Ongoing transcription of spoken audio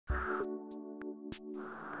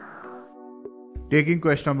Taking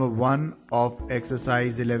question number 1 of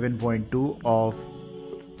exercise 11.2 of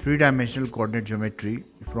three-dimensional coordinate geometry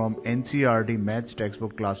from ncert maths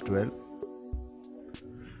textbook class 12.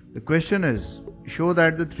 The question is, show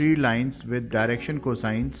that the three lines with direction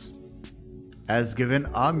cosines as given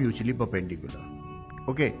are mutually perpendicular.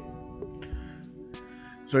 Okay.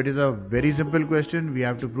 So it is a very simple question. We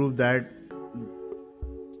have to prove that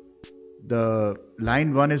the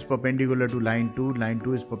line 1 is perpendicular to line 2, line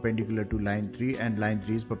 2 is perpendicular to line 3, and line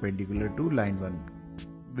 3 is perpendicular to line 1,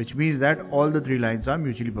 which means that all the three lines are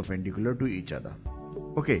mutually perpendicular to each other.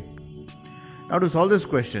 Okay. Now to solve this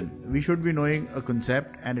question, we should be knowing a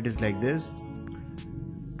concept, and it is like this.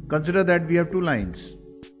 Consider that we have two lines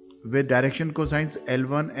with direction cosines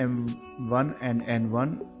L1, M1 and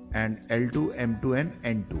N1 and L2, M2 and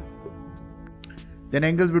N2. Then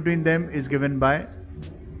angles between them is given by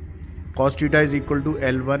cos theta is equal to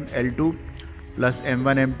L1, L2 plus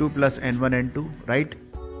M1, M2 plus N1, N2, right?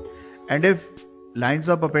 And if lines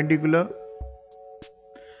are perpendicular,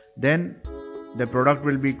 then the product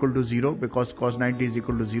will be equal to 0 because cos 90 is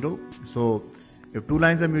equal to 0. So if two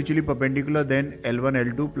lines are mutually perpendicular, then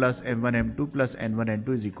L1, L2 plus M1, M2 plus N1, N2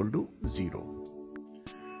 is equal to 0.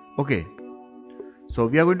 Okay. So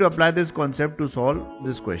we are going to apply this concept to solve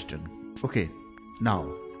this question. Okay.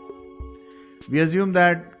 Now, we assume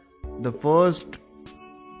that the first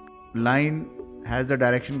line has the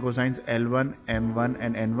direction cosines L1, M1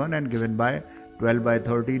 and N1 and given by 12 by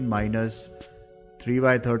 13 minus 3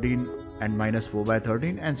 by 13 and minus 4 by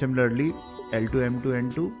 13, and similarly L2, M2,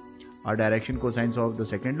 N2 are direction cosines of the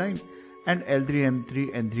second line, and L3,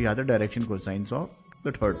 M3, N3 are the direction cosines of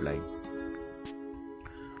the third line.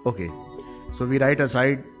 Okay, so we write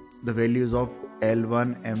aside the values of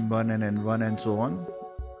L1, M1 and N1 and so on.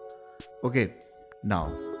 Okay, now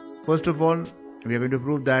first of all, we are going to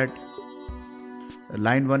prove that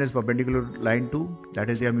line 1 is perpendicular to line 2, that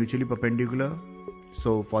is, they are mutually perpendicular.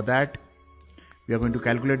 So for that, we are going to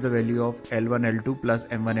calculate the value of L1, L2 plus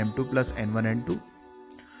M1, M2 plus N1, N2.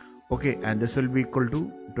 Okay, and this will be equal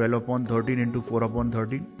to 12 upon 13 into 4 upon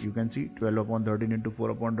 13. You can see 12 upon 13 into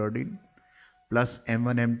 4 upon 13 plus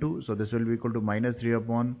M1, M2. So this will be equal to minus 3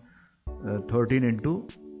 upon 13 into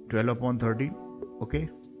 12 upon 13. Okay,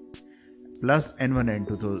 plus N1,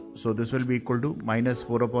 N2. So this will be equal to minus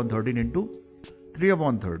 4 upon 13 into 3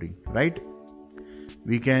 upon 30, right?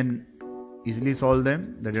 We can easily solve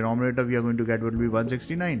them. The denominator we are going to get will be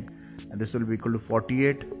 169, and this will be equal to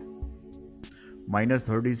 48 minus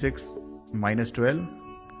 36 minus 12,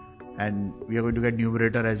 and we are going to get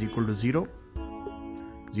numerator as equal to 0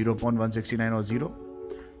 upon 169 or 0.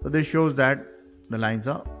 So this shows that the lines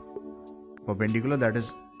are perpendicular, that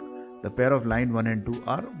is, the pair of line 1 and 2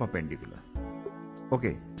 are perpendicular.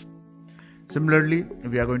 Okay. Similarly,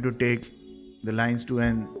 we are going to take the lines 2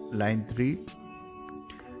 and line 3,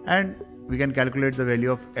 and we can calculate the value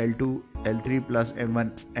of L2, L3 plus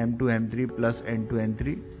M1, M2, M3 plus N2,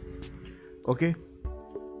 N3. Okay.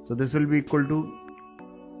 So this will be equal to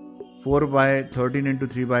 4 by 13 into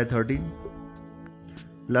 3 by 13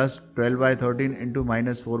 plus 12 by 13 into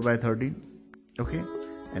minus 4 by 13. Okay.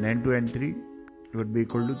 And N2, N3 would be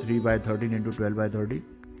equal to 3 by 13 into 12 by 13.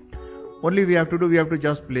 Only we have to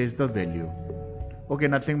just place the value. Okay,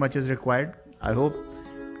 nothing much is required. I hope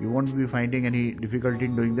you won't be finding any difficulty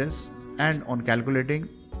in doing this. And on calculating,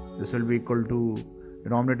 this will be equal to,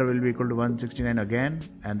 denominator will be equal to 169 again,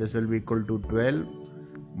 and this will be equal to 12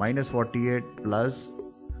 minus 48 plus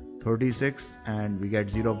 36, and we get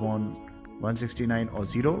 0 upon 169 or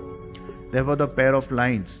 0. Therefore, the pair of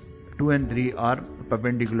lines 2 and 3 are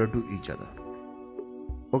perpendicular to each other.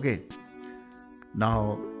 Okay.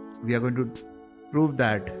 Now, we are going to prove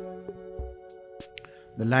that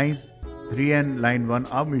the lines 3 and line 1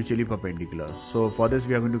 are mutually perpendicular. So for this,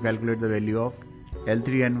 we are going to calculate the value of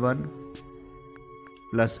L3N1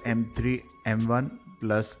 plus M3M1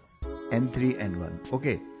 plus N3N1.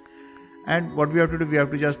 Okay. And what we have to do, we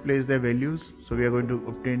have to just place their values. So we are going to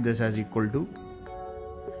obtain this as equal to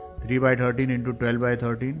 3 by 13 into 12 by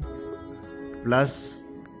 13 plus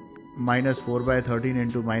minus 4 by 13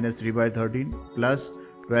 into minus 3 by 13 plus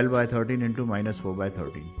 12 by 13 into minus 4 by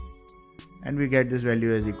 13. And we get this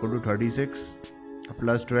value as equal to 36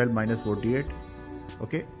 plus 12 minus 48.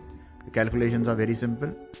 Okay, the calculations are very simple,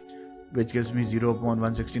 which gives me 0 upon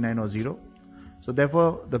 169 or 0. So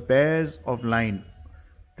therefore, the pairs of line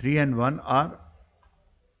 3 and 1 are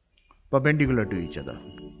perpendicular to each other.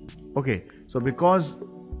 Okay, so because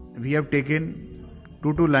we have taken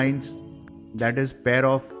two lines, that is pair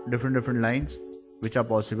of different lines which are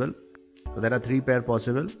possible. So there are 3 pair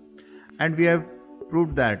possible, and we have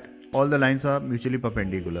proved that all the lines are mutually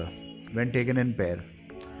perpendicular when taken in pair.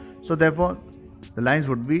 So therefore, the lines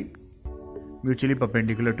would be mutually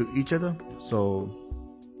perpendicular to each other. So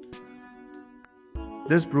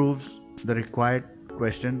this proves the required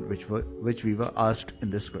question which we were asked in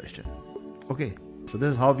this question. Okay, so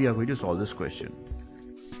this is how we are going to solve this question.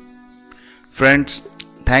 Friends,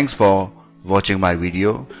 thanks for watching my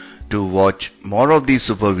video. To watch more of these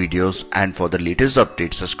super videos and for the latest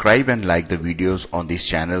updates, subscribe and like the videos on these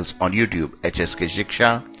channels on YouTube, HSK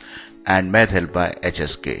Shiksha and Math Help by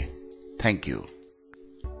HSK. Thank you.